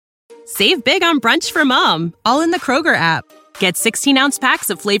Save big on brunch for mom, all in the Kroger app. Get 16-ounce packs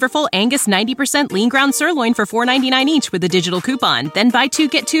of flavorful Angus 90% lean ground sirloin for $4.99 each with a digital coupon. Then buy 2,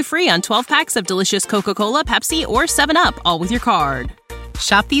 get 2 free on 12 packs of delicious Coca-Cola, Pepsi, or 7-Up, all with your card.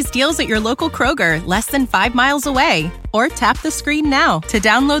 Shop these deals at your local Kroger, less than 5 miles away. Or tap the screen now to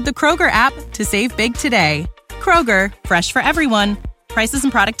download the Kroger app to save big today. Kroger, fresh for everyone. Prices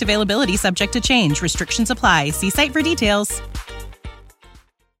and product availability subject to change. Restrictions apply. See site for details.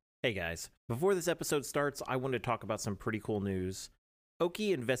 Hey guys, before this episode starts, I want to talk about some pretty cool news.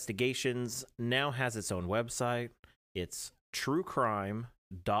 Okie Investigations now has its own website. It's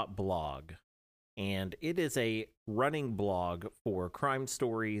truecrime.blog, and it is a running blog for crime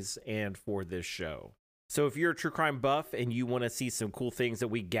stories and for this show. So if you're a true crime buff and you want to see some cool things that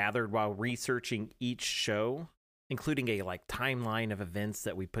we gathered while researching each show, including a timeline of events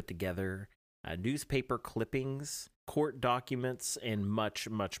that we put together, newspaper clippings, court documents, and much,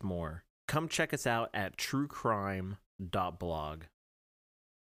 much more, come check us out at truecrime.blog.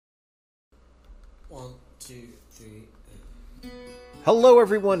 1, 2, 3. Hello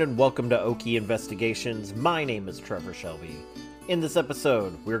everyone and welcome to Okie Investigations. My name is Trevor Shelby. In this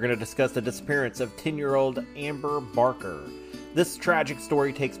episode, we're going to discuss the disappearance of 10-year-old Amber Barker. This tragic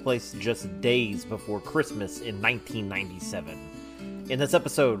story takes place just days before Christmas in 1997. In this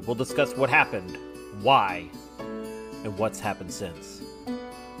episode, we'll discuss what happened, why, and what's happened since.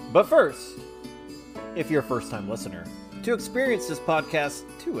 But first, if you're a first-time listener, to experience this podcast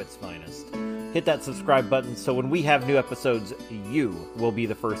to its finest, hit that subscribe button so when we have new episodes, you will be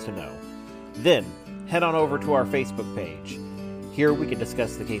the first to know. Then, head on over to our Facebook page. Here we can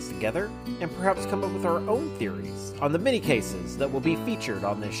discuss the case together and perhaps come up with our own theories on the many cases that will be featured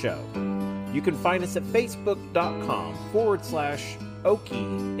on this show. You can find us at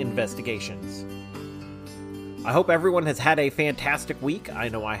facebook.com/Okie Investigations. I hope everyone has had a fantastic week. I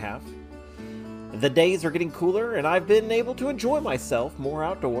know I have. The days are getting cooler and I've been able to enjoy myself more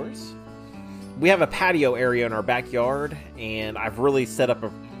outdoors. We have a patio area in our backyard and I've really set up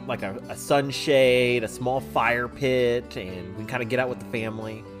a sunshade, a small fire pit, and we can kind of get out with the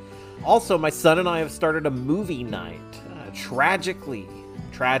family. Also, my son and I have started a movie night. Tragically,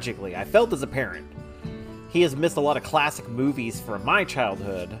 I felt as a parent. He has missed a lot of classic movies from my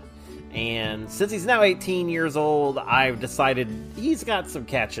childhood, and since he's now 18 years old, I've decided he's got some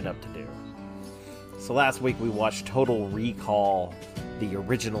catching up to do. So last week we watched Total Recall, the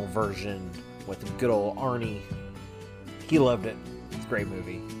original version with good old Arnie. He loved it. It's a great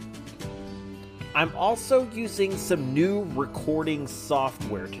movie. I'm also using some new recording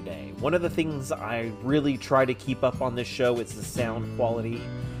software today. One of the things I really try to keep up on this show is the sound quality.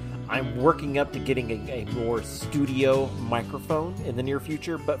 I'm working up to getting a more studio microphone in the near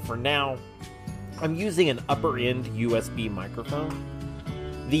future, but for now, I'm using an upper-end USB microphone.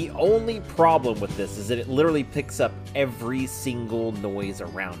 The only problem with this is that it literally picks up every single noise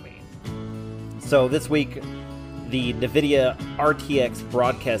around me. So this week, the NVIDIA RTX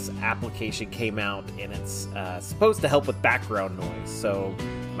broadcast application came out, and it's supposed to help with background noise. So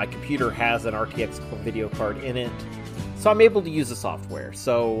my computer has an RTX video card in it, so I'm able to use the software.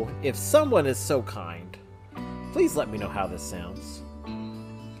 So if someone is so kind, please let me know how this sounds.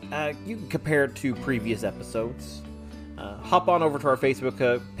 You can compare it to previous episodes. Hop on over to our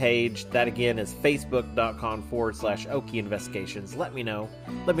Facebook page. That again is facebook.com/Okie Investigations. Let me know.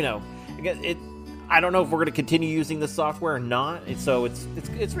 I don't know if we're going to continue using the software or not, so it's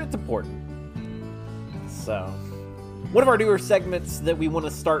important. So, one of our newer segments that we want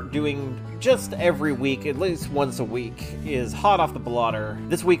to start doing just every week, at least once a week, is Hot Off the Blotter.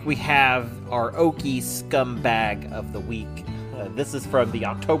 This week we have our Okie Scumbag of the Week. This is from the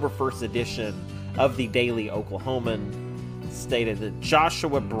October 1st edition of the Daily Oklahoman. Stated that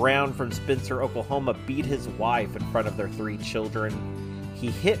Joshua Brown from Spencer, Oklahoma beat his wife in front of their 3 children. He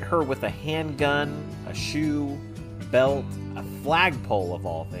hit her with a handgun, a shoe, belt, a flagpole of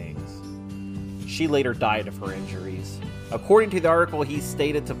all things. She later died of her injuries. According to the article, he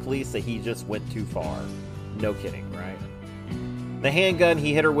stated to police that he just went too far. No kidding, right? The handgun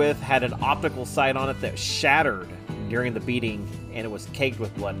he hit her with had an optical sight on it that shattered during the beating, and it was caked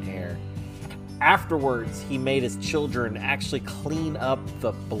with blood and hair. Afterwards, he made his children actually clean up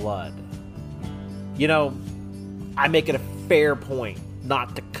the blood. You know, I make it a fair point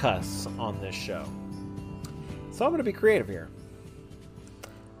not to cuss on this show. So I'm going to be creative here.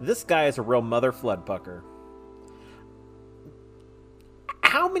 This guy is a real mother floodpucker.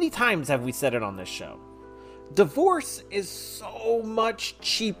 How many times have we said it on this show? Divorce is so much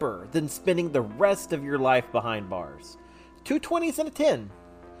cheaper than spending the rest of your life behind bars. 2 20s and a 10.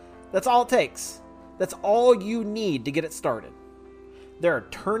 That's all it takes. That's all you need to get it started. There are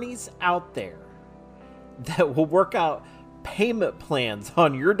attorneys out there that will work out payment plans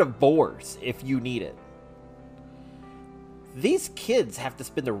on your divorce if you need it. These kids have to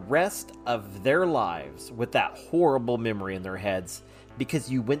spend the rest of their lives with that horrible memory in their heads because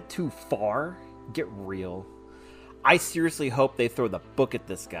you went too far. Get real. I seriously hope they throw the book at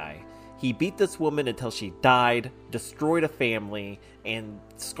this guy. He beat this woman until she died, destroyed a family, and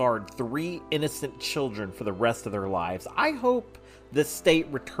scarred 3 innocent children for the rest of their lives. I hope the state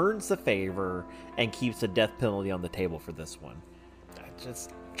returns the favor and keeps the death penalty on the table for this one. That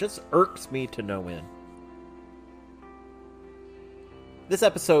just irks me to no end. This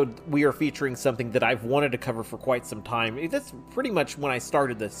episode, we are featuring something that I've wanted to cover for quite some time. That's pretty much when I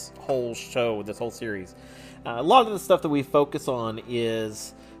started this whole show, this whole series. A lot of the stuff that we focus on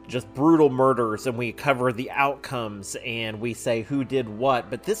is just brutal murders, and we cover the outcomes, and we say who did what.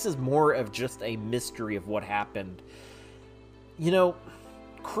 But this is more of just a mystery of what happened. You know,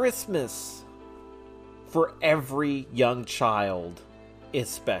 Christmas for every young child is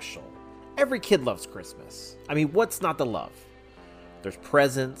special. Every kid loves Christmas. I mean, what's not to love? There's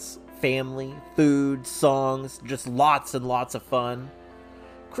presents, family, food, songs, just lots and lots of fun.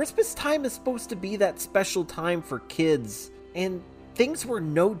 Christmas time is supposed to be that special time for kids, and things were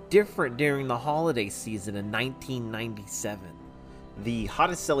no different during the holiday season in 1997. The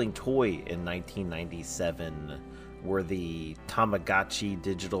hottest selling toy in 1997 were the Tamagotchi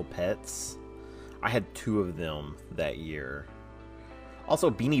digital pets. I had 2 of them that year. Also,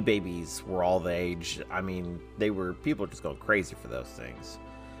 Beanie Babies were all the age. I mean, people were just going crazy for those things.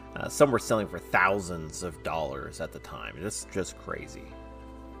 Some were selling for thousands of dollars at the time. Just crazy.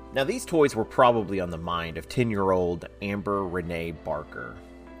 Now, these toys were probably on the mind of 10-year-old Amber Renee Barker.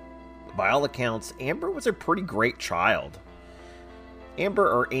 By all accounts, Amber was a pretty great child. Amber,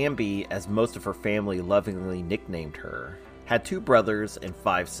 or Ambi, as most of her family lovingly nicknamed her, had 2 brothers and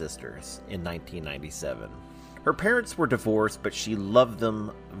 5 sisters in 1997. Her parents were divorced, but she loved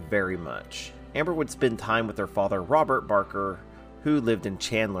them very much. Amber would spend time with her father, Robert Barker, who lived in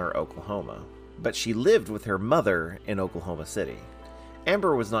Chandler, Oklahoma. But she lived with her mother in Oklahoma City.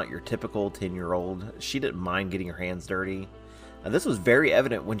 Amber was not your typical 10-year-old. She didn't mind getting her hands dirty. This was very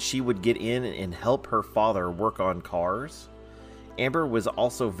evident when she would get in and help her father work on cars. Amber was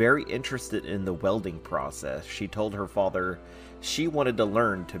also very interested in the welding process. She told her father she wanted to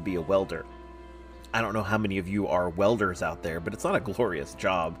learn to be a welder. I don't know how many of you are welders out there, but it's not a glorious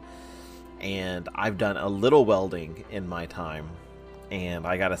job. And I've done a little welding in my time, and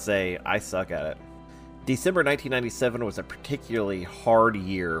I gotta say, I suck at it. December 1997 was a particularly hard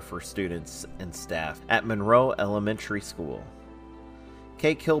year for students and staff at Monroe Elementary School.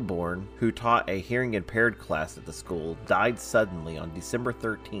 Kay Kilborn, who taught a hearing-impaired class at the school, died suddenly on December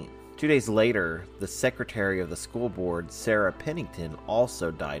 13th. 2 days later, the secretary of the school board, Sarah Pennington, also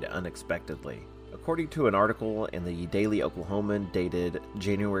died unexpectedly. According to an article in the Daily Oklahoman dated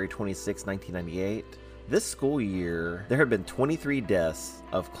January 26, 1998, this school year, there have been 23 deaths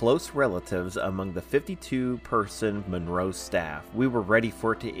of close relatives among the 52-person Monroe staff. We were ready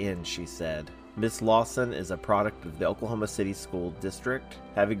for it to end, she said. Miss Lawson is a product of the Oklahoma City School District,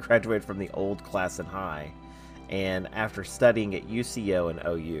 having graduated from the old Classen High, and after studying at UCO and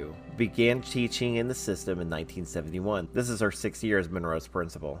OU, began teaching in the system in 1971. This is her 6th year as Monroe's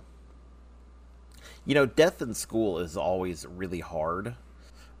principal. You know, death in school is always really hard.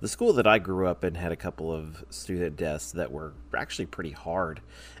 The school that I grew up in had a couple of student deaths that were actually pretty hard.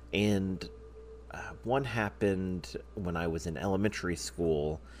 And one happened when I was in elementary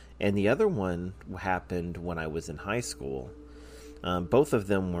school, and the other one happened when I was in high school. Both of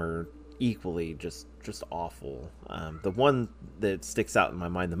them were equally just awful. The one that sticks out in my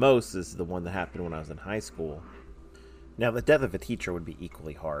mind the most is the one that happened when I was in high school. Now, the death of a teacher would be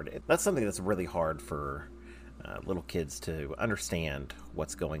equally hard. That's something that's really hard for little kids to understand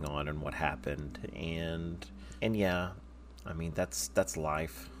what's going on and what happened. And yeah, I mean, that's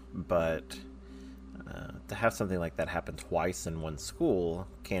life. But to have something like that happen twice in one school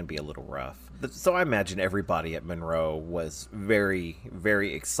can be a little rough. So I imagine everybody at Monroe was very,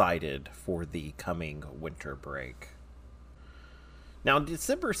 very excited for the coming winter break. Now, on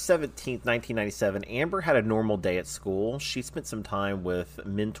December 17th, 1997, Amber had a normal day at school. She spent some time with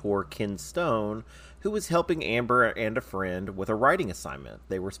mentor Ken Stone, who was helping Amber and a friend with a writing assignment.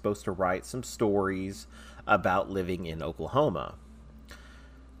 They were supposed to write some stories about living in Oklahoma.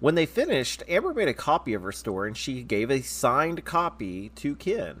 When they finished, Amber made a copy of her story, and she gave a signed copy to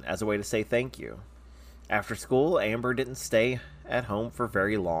Ken as a way to say thank you. After school, Amber didn't stay at home for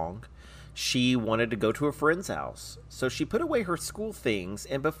very long. She wanted to go to a friend's house, so she put away her school things,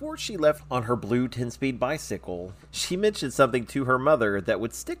 and before she left on her blue 10-speed bicycle, she mentioned something to her mother that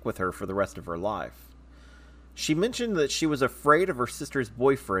would stick with her for the rest of her life. She mentioned that she was afraid of her sister's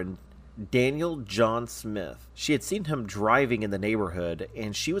boyfriend, Daniel John Smith. She had seen him driving in the neighborhood,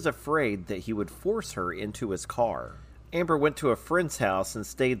 and she was afraid that he would force her into his car. Amber went to a friend's house and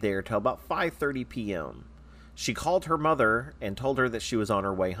stayed there till about 5:30 p.m. She called her mother and told her that she was on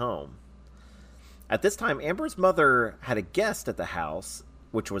her way home. At this time, Amber's mother had a guest at the house,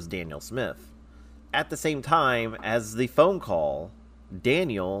 which was Daniel Smith. At the same time as the phone call,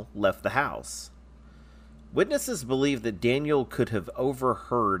 Daniel left the house. Witnesses believe that Daniel could have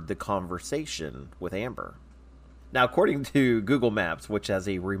overheard the conversation with Amber. Now, according to Google Maps, which has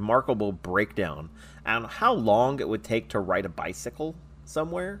a remarkable breakdown on how long it would take to ride a bicycle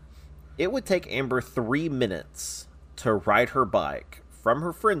somewhere, it would take Amber 3 minutes to ride her bike from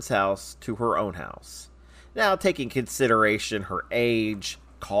her friend's house to her own house. Now, taking consideration her age,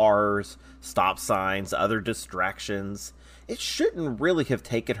 cars, stop signs, other distractions, it shouldn't really have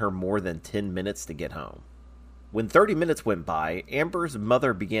taken her more than 10 minutes to get home. When 30 minutes went by, Amber's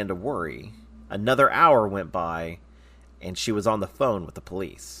mother began to worry. Another hour went by, and she was on the phone with the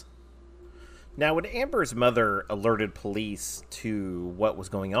police. Now, when Amber's mother alerted police to what was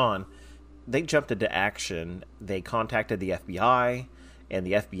going on, they jumped into action. They contacted the FBI, and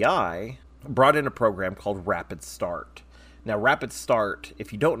the FBI brought in a program called Rapid Start. Now, Rapid Start,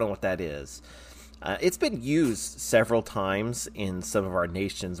 if you don't know what that is, it's been used several times in some of our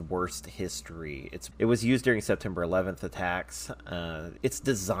nation's worst history. It was used during September 11th attacks. It's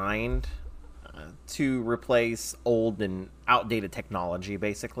designed to replace old and outdated technology,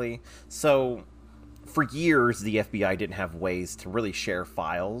 basically. So, for years, the FBI didn't have ways to really share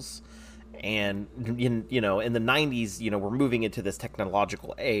files. And, in the 90s, we're moving into this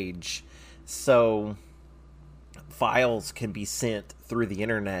technological age. So files can be sent through the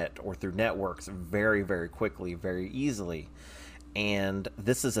internet or through networks very, very quickly, very easily. And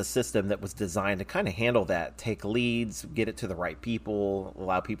this is a system that was designed to kind of handle that, take leads, get it to the right people,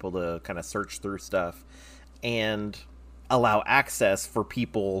 allow people to kind of search through stuff, and allow access for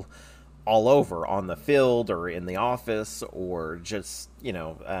people all over on the field or in the office, or just,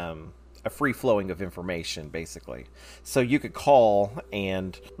 a free flowing of information, basically. So you could call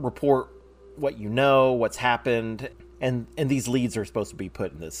and report what you know, what's happened, and these leads are supposed to be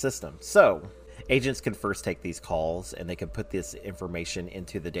put in the system. So agents can first take these calls, and they can put this information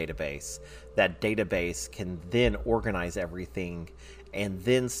into the database. That database can then organize everything and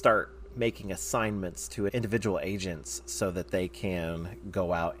then start making assignments to individual agents so that they can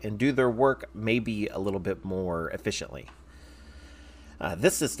go out and do their work maybe a little bit more efficiently.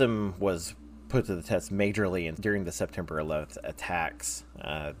 This system was put to the test majorly during the September 11th attacks.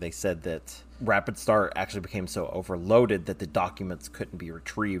 They said that Rapid Start actually became so overloaded that the documents couldn't be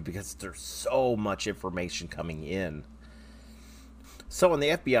retrieved because there's so much information coming in. So on the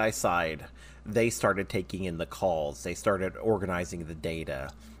FBI side, they started taking in the calls. They started organizing the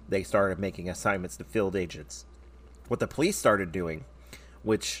data. They started making assignments to field agents. What the police started doing,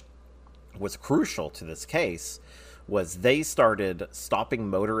 which was crucial to this case, was they started stopping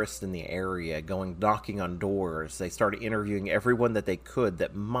motorists in the area, knocking on doors. They started interviewing everyone that they could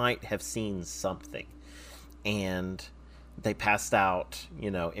that might have seen something. And they passed out,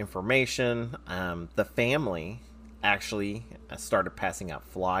 information. The family actually started passing out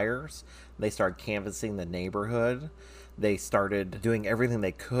flyers. They started canvassing the neighborhood. They started doing everything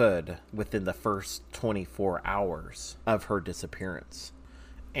they could within the first 24 hours of her disappearance.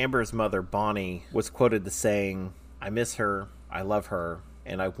 Amber's mother, Bonnie, was quoted as saying, "I miss her, I love her,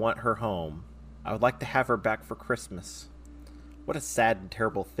 and I want her home. I would like to have her back for Christmas." What a sad and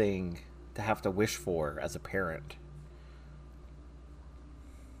terrible thing to have to wish for as a parent.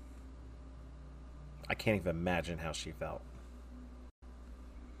 I can't even imagine how she felt.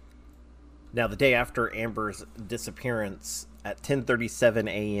 Now, the day after Amber's disappearance, at 10:37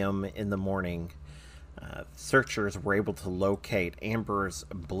 a.m. in the morning, searchers were able to locate Amber's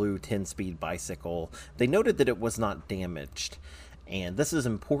blue 10-speed bicycle. They noted that it was not damaged. And this is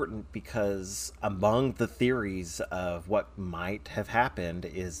important because among the theories of what might have happened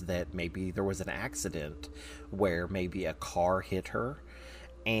is that maybe there was an accident where maybe a car hit her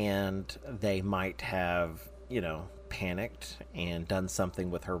and they might have, panicked and done something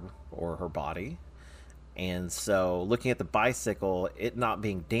with her or her body. And so looking at the bicycle, it not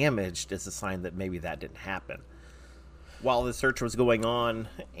being damaged is a sign that maybe that didn't happen. While the search was going on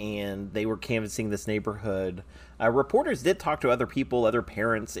and they were canvassing this neighborhood, reporters did talk to other people, other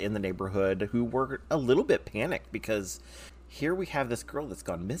parents in the neighborhood who were a little bit panicked because, here we have this girl that's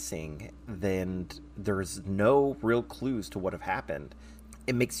gone missing, then there's no real clues to what have happened.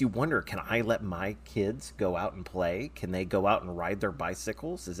 It makes you wonder, can I let my kids go out and play? Can they go out and ride their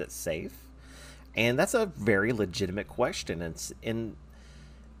bicycles? Is it safe? And that's a very legitimate question. It's in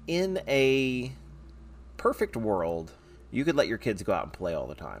a perfect world, you could let your kids go out and play all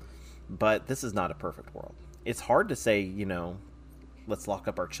the time. But this is not a perfect world. It's hard to say, let's lock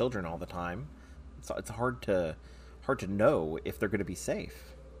up our children all the time. It's hard to know if they're going to be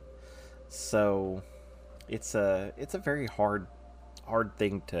safe. So it's a very hard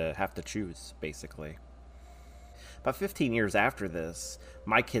thing to have to choose, basically. About 15 years after this,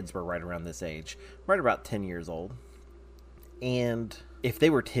 my kids were right around this age, right about 10 years old. And if they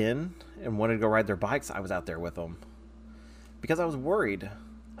were 10 and wanted to go ride their bikes, I was out there with them because I was worried.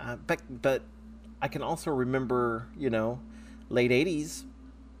 But I can also remember, late 80s,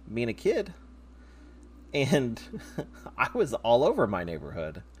 being a kid, and I was all over my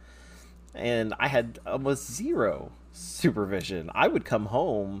neighborhood, and I had almost zero supervision. I would come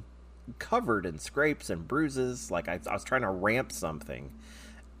home covered in scrapes and bruises, like I was trying to ramp something,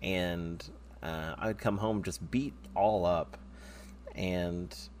 and I would come home just beat all up,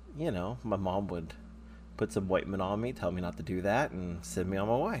 and my mom would put some ointment on me, tell me not to do that, and send me on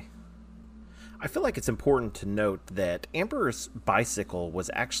my way. I feel like it's important to note that Amber's bicycle was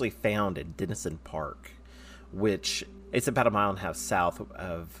actually found in Denison Park, which it's about 1.5 miles south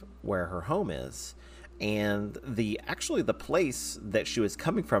of where her home is. And the place that she was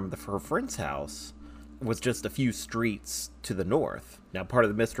coming from, her friend's house, was just a few streets to the north. Now, part of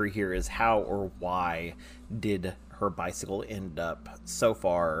the mystery here is how or why did her bicycle end up so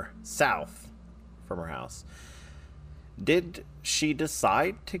far south from her house? Did she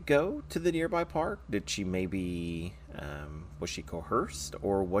decide to go to the nearby park? Did she maybe, was she coerced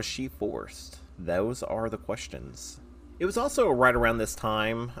or was she forced? Those are the questions. It was also right around this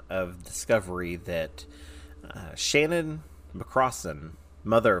time of discovery that Shannon McCrossan,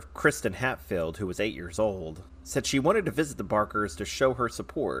 mother of Kristen Hatfield, who was 8 years old, said she wanted to visit the Barkers to show her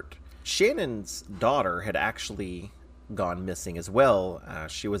support. Shannon's daughter had actually gone missing as well.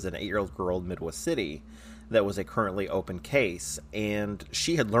 She was an 8-year-old girl in Midwest City that was a currently open case, and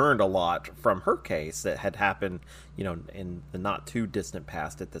she had learned a lot from her case that had happened, in the not too distant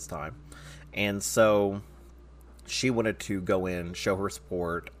past at this time. And so she wanted to go in, show her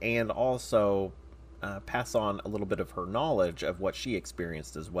support, and also pass on a little bit of her knowledge of what she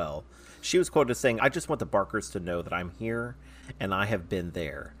experienced as well. She was quoted as saying, "I just want the Barkers to know that I'm here and I have been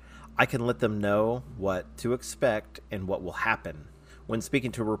there. I can let them know what to expect and what will happen." When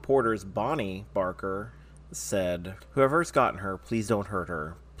speaking to reporters, Bonnie Barker said, "Whoever's gotten her, please don't hurt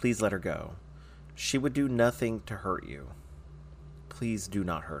her. Please let her go. She would do nothing to hurt you. Please do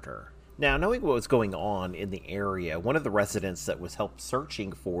not hurt her." Now, knowing what was going on in the area, one of the residents that was helped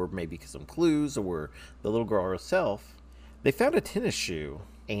searching for maybe some clues or the little girl herself, they found a tennis shoe,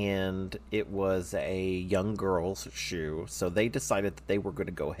 and it was a young girl's shoe, so they decided that they were going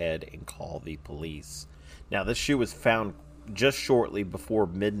to go ahead and call the police. Now, this shoe was found just shortly before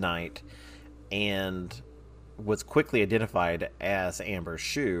midnight and was quickly identified as Amber's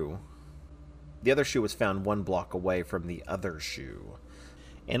shoe. The other shoe was found 1 block away from the other shoe.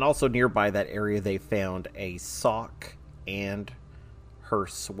 And also nearby that area, they found a sock and her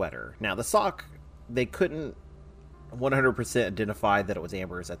sweater. Now, the sock, they couldn't 100% identify that it was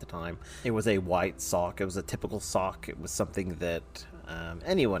Amber's at the time. It was a white sock. It was a typical sock. It was something that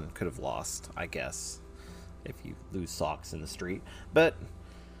anyone could have lost, I guess, if you lose socks in the street. But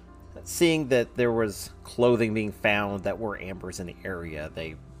seeing that there was clothing being found that were Amber's in the area,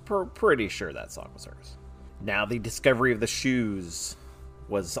 they were pretty sure that sock was hers. Now, the discovery of the shoes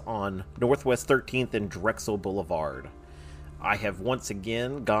was on Northwest 13th and Drexel Boulevard. I have once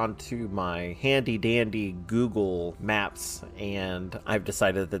again gone to my handy-dandy Google Maps, and I've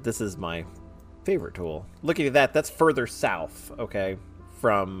decided that this is my favorite tool. Looking at that, that's further south, okay,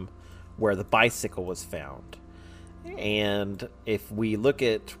 from where the bicycle was found. And if we look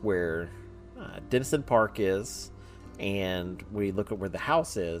at where Denison Park is, and we look at where the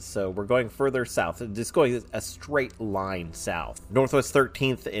house is, so we're going further south, just going a straight line south. Northwest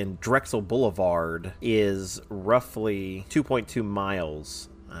 13th and Drexel Boulevard is roughly 2.2 miles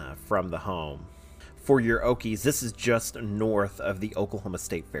from the home. For your Okies, this is just north of the Oklahoma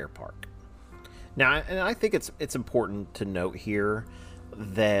State Fair Park. Now, and I think it's important to note here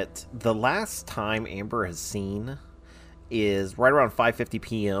that the last time Amber has seen is right around 5:50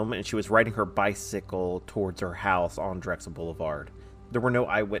 p.m. and she was riding her bicycle towards her house on Drexel Boulevard. There were no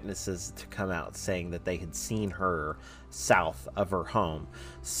eyewitnesses to come out saying that they had seen her south of her home.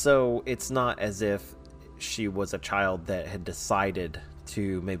 So it's not as if she was a child that had decided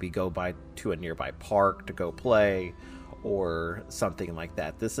to maybe go to a nearby park to go play or something like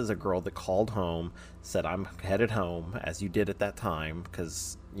that. This is a girl that called home, said, I'm headed home, as you did at that time,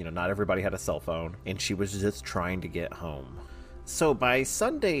 because, not everybody had a cell phone, and she was just trying to get home. So by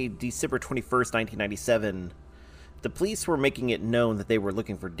Sunday, December 21st, 1997, the police were making it known that they were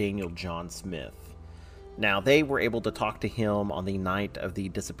looking for Daniel John Smith. Now, they were able to talk to him on the night of the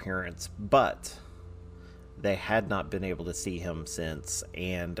disappearance, but they had not been able to see him since,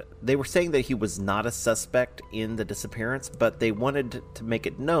 and they were saying that he was not a suspect in the disappearance, but they wanted to make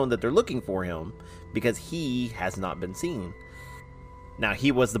it known that they're looking for him because he has not been seen. Now,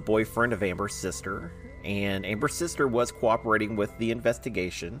 he was the boyfriend of Amber's sister, and Amber's sister was cooperating with the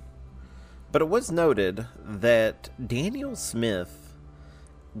investigation, but it was noted that Daniel Smith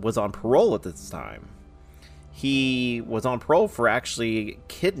was on parole at this time. He was on parole for actually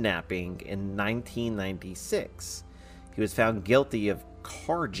kidnapping in 1996. He was found guilty of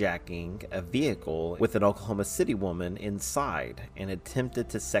carjacking a vehicle with an Oklahoma City woman inside and attempted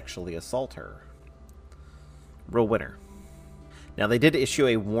to sexually assault her. Real winner. Now, they did issue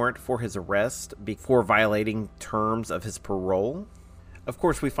a warrant for his arrest before violating terms of his parole. Of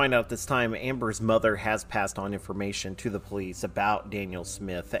course, we find out at this time Amber's mother has passed on information to the police about Daniel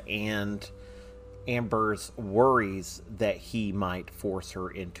Smith and Amber's worries that he might force her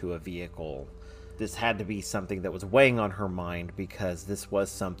into a vehicle. This had to be something that was weighing on her mind because this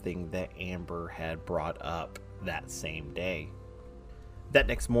was something that Amber had brought up that same day. That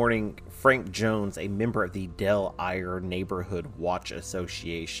next morning, Frank Jones, a member of the Del Eyre Neighborhood Watch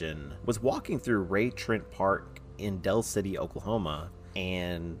Association, was walking through Ray Trent Park in Del City, Oklahoma,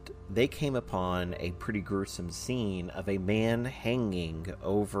 and they came upon a pretty gruesome scene of a man hanging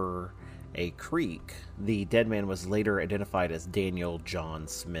over a creek. The dead man was later identified as Daniel John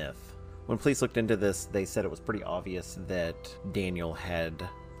Smith. When police looked into this, they said it was pretty obvious that Daniel had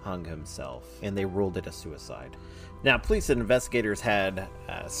hung himself, and they ruled it a suicide. Now, police and investigators had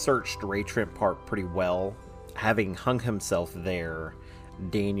searched Ray Trent Park pretty well. Having hung himself there,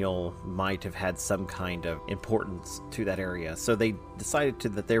 Daniel might have had some kind of importance to that area, so they decided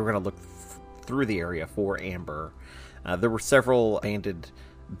that they were going to look through the area for Amber. There were several abandoned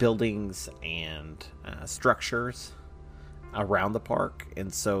buildings and structures around the park,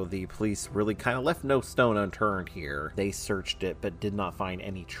 and so the police really kind of left no stone unturned here. They searched it but did not find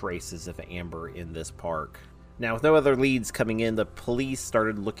any traces of Amber in this park. Now, with no other leads coming in, the police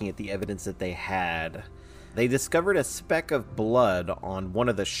started looking at the evidence that they had. They discovered a speck of blood on one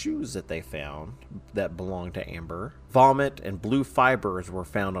of the shoes that they found that belonged to Amber. Vomit and blue fibers were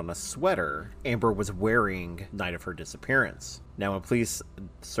found on a sweater Amber was wearing the night of her disappearance. Now, when police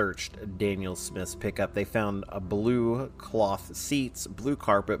searched Daniel Smith's pickup, they found a blue cloth seats, blue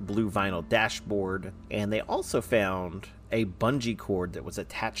carpet, blue vinyl dashboard, and they also found a bungee cord that was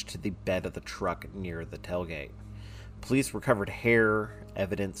attached to the bed of the truck near the tailgate. Police recovered hair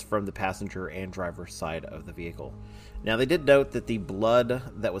evidence from the passenger and driver's side of the vehicle. Now, they did note that the blood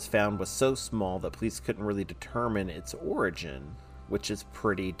that was found was so small that police couldn't really determine its origin, which is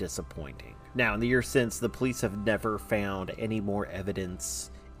pretty disappointing. Now, in the years since, the police have never found any more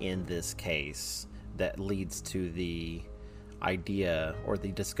evidence in this case that leads to the idea or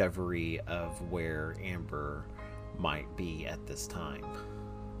the discovery of where Amber might be at this time.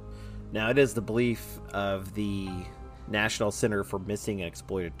 Now, it is the belief of the National Center for Missing and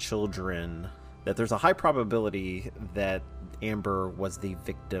Exploited Children that there's a high probability that Amber was the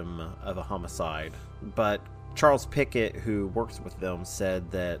victim of a homicide. But Charles Pickett, who works with them, said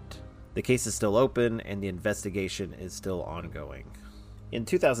that the case is still open and the investigation is still ongoing. In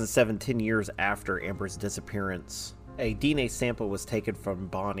 2007, 10 years after Amber's disappearance, a DNA sample was taken from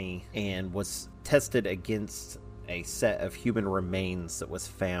Bonnie and was tested against a set of human remains that was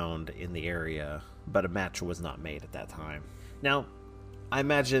found in the area, but a match was not made at that time. Now, I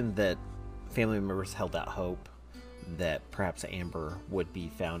imagine that family members held out hope that perhaps Amber would be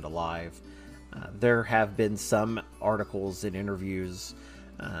found alive. There have been some articles and interviews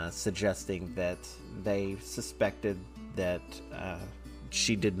suggesting that they suspected that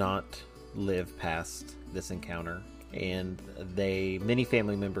she did not live past this encounter. And many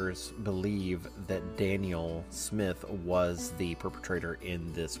family members believe that Daniel Smith was the perpetrator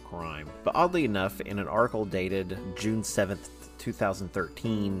in this crime. But oddly enough, in an article dated June 7th,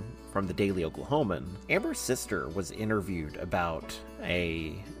 2013 from the Daily Oklahoman, Amber's sister was interviewed about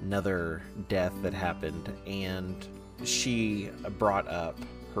another death that happened, and she brought up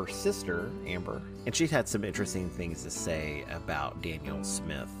her sister, Amber, and she had some interesting things to say about Daniel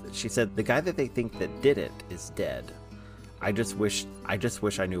Smith. She said, "The guy that they think that did it is dead. I just wish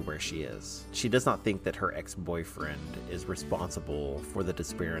I knew where she is. She does not think that her ex-boyfriend is responsible for the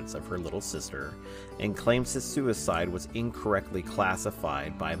disappearance of her little sister and claims his suicide was incorrectly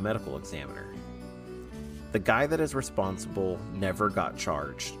classified by a medical examiner. The guy that is responsible never got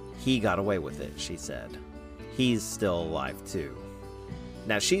charged. He got away with it, she said. He's still alive too.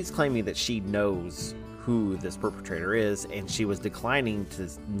 Now she's claiming that she knows who this perpetrator is, and she was declining to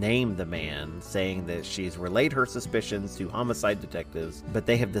name the man, saying that she's relayed her suspicions to homicide detectives, but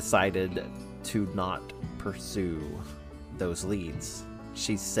they have decided to not pursue those leads.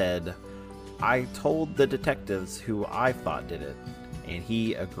 She said, "I told the detectives who I thought did it, and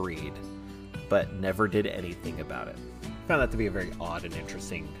he agreed, but never did anything about it." I found that to be a very odd and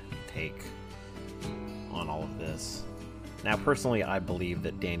interesting take on all of this. Now, personally, I believe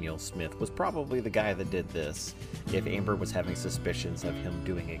that Daniel Smith was probably the guy that did this. If Amber was having suspicions of him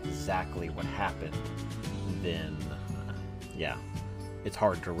doing exactly what happened, then, yeah, it's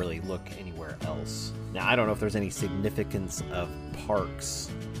hard to really look anywhere else. Now, I don't know if there's any significance of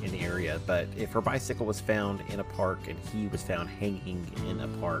parks in the area, but if her bicycle was found in a park and he was found hanging in a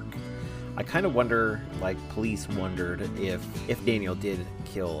park, I kind of wonder, like police wondered, if Daniel did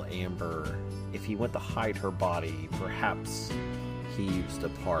kill Amber, if he went to hide her body, perhaps he used a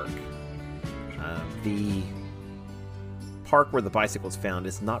park. The park where the bicycle was found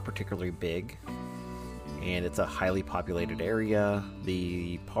is not particularly big, and it's a highly populated area.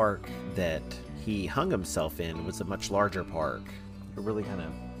 The park that he hung himself in was a much larger park. It really kind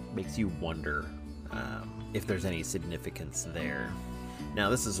of makes you wonder if there's any significance there. Now,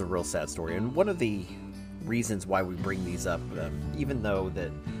 this is a real sad story, and one of the reasons why we bring these up, even though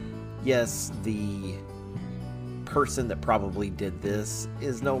that, yes, the person that probably did this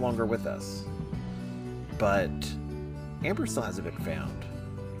is no longer with us, but Amber still hasn't been found,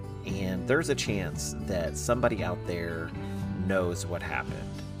 and there's a chance that somebody out there knows what happened.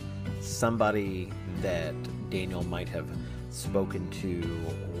 Somebody that Daniel might have spoken to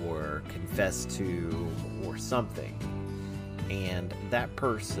or confessed to or something. And that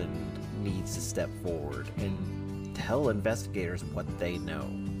person needs to step forward and tell investigators what they know.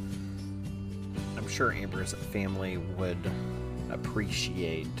 I'm sure Amber's family would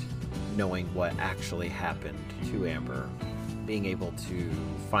appreciate knowing what actually happened to Amber. Being able to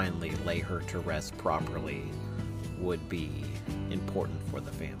finally lay her to rest properly would be important for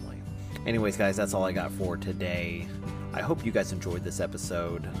the family. Anyways, guys, that's all I got for today. I hope you guys enjoyed this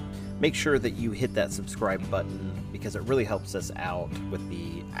episode. Make sure that you hit that subscribe button because it really helps us out with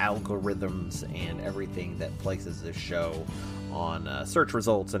the algorithms and everything that places this show on search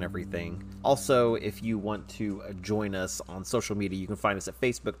results and everything. Also, if you want to join us on social media, you can find us at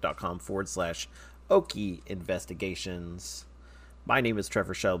facebook.com/Okie Investigations. My name is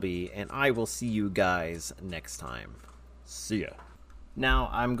Trevor Shelby, and I will see you guys next time. See ya. Now,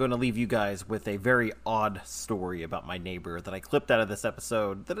 I'm going to leave you guys with a very odd story about my neighbor that I clipped out of this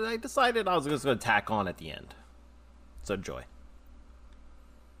episode that I decided I was just going to tack on at the end. So enjoy.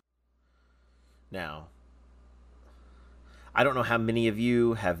 Now, I don't know how many of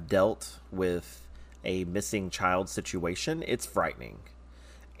you have dealt with a missing child situation. It's frightening.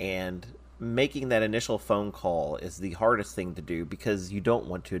 And making that initial phone call is the hardest thing to do because you don't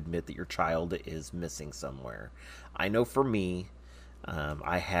want to admit that your child is missing somewhere. I know for me,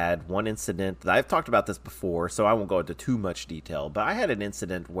 I had one incident that I've talked about this before, so I won't go into too much detail, but I had an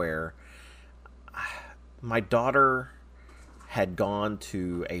incident where my daughter had gone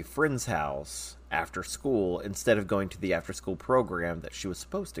to a friend's house after school instead of going to the after school program that she was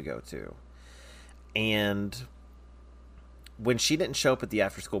supposed to go to. And when she didn't show up at the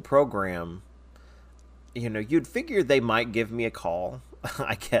after school program, you know, you'd figure they might give me a call.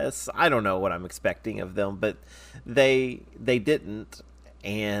 I guess. I don't know what I'm expecting of them, but they didn't.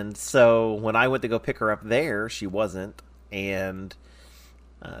 And so when I went to go pick her up there, she wasn't. And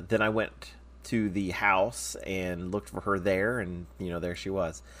then I went to the house and looked for her there, and you know, there she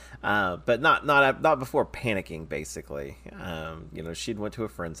was. But not before panicking, basically. You know, she'd went to a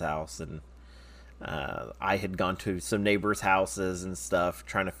friend's house, and I had gone to some neighbors' houses and stuff,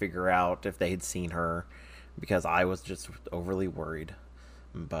 trying to figure out if they had seen her, because I was just overly worried.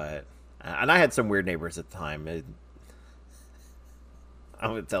 But and I had some weird neighbors at the time. I'm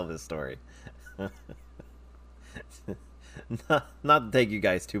gonna tell this story. not to take you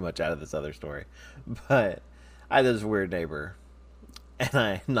guys too much out of this other story, but I had this weird neighbor, and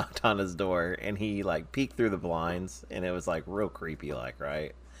I knocked on his door, and he like peeked through the blinds, and it was like real creepy, like,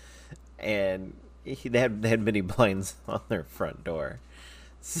 right? And they had many blinds on their front door,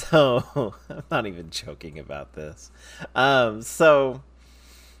 so I'm not even joking about this. So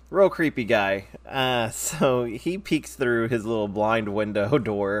real creepy guy. So he peeks through his little blind window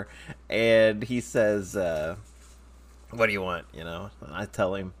door, and he says, "What do you want?" You know, I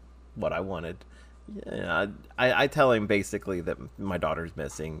tell him what I wanted. Yeah, I tell him basically that my daughter's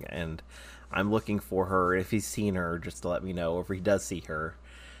missing, and I'm looking for her. If he's seen her, just to let me know. If he does see her.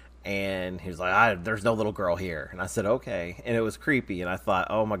 And he was like, there's no little girl here. And I said, okay. And it was creepy. And I thought,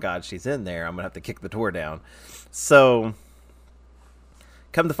 oh my God, she's in there. I'm going to have to kick the door down. So,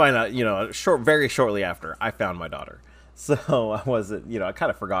 come to find out, you know, very shortly after, I found my daughter. So, I wasn't, you know, I kind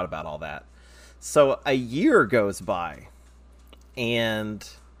of forgot about all that. So, a year goes by. And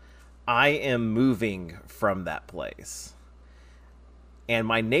I am moving from that place. And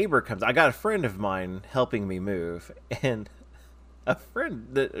my neighbor comes. I got a friend of mine helping me move. And a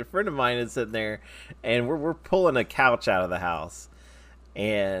friend of mine is sitting there, and we're pulling a couch out of the house,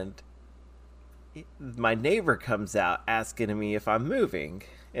 and my neighbor comes out asking me if I'm moving,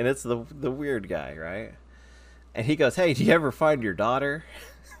 and it's the weird guy, right? And he goes, "Hey, do you ever find your daughter?"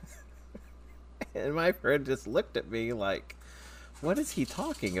 And my friend just looked at me like, what is he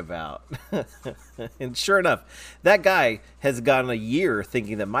talking about? And sure enough, that guy has gone a year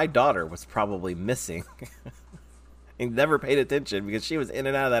thinking that my daughter was probably missing. He never paid attention because she was in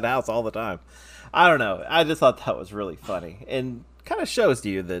and out of that house all the time. I don't know. I just thought that was really funny. And kind of shows to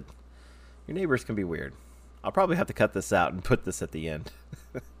you that your neighbors can be weird. I'll probably have to cut this out and put this at the end.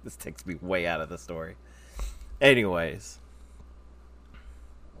 This takes me way out of the story. Anyways.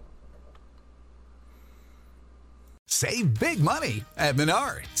 Save big money at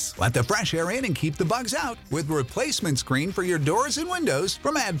Menards. Let the fresh air in and keep the bugs out with replacement screen for your doors and windows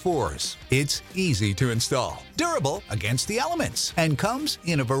from AdForce. It's easy to install, durable against the elements, and comes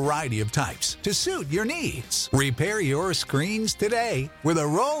in a variety of types to suit your needs. Repair your screens today with a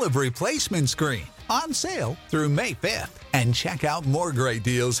roll of replacement screen on sale through May 5th. And check out more great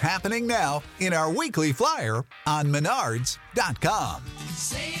deals happening now in our weekly flyer on Menards.com.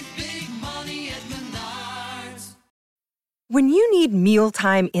 Save big money at Menards. When you need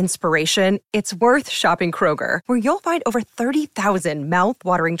mealtime inspiration, it's worth shopping Kroger, where you'll find over 30,000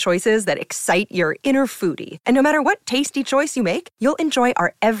 mouth-watering choices that excite your inner foodie. And no matter what tasty choice you make, you'll enjoy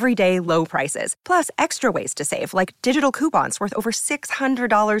our everyday low prices, plus extra ways to save, like digital coupons worth over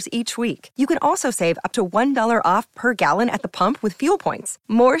 $600 each week. You can also save up to $1 off per gallon at the pump with fuel points.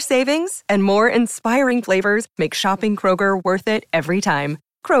 More savings and more inspiring flavors make shopping Kroger worth it every time.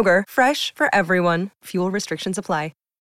 Kroger, fresh for everyone. Fuel restrictions apply.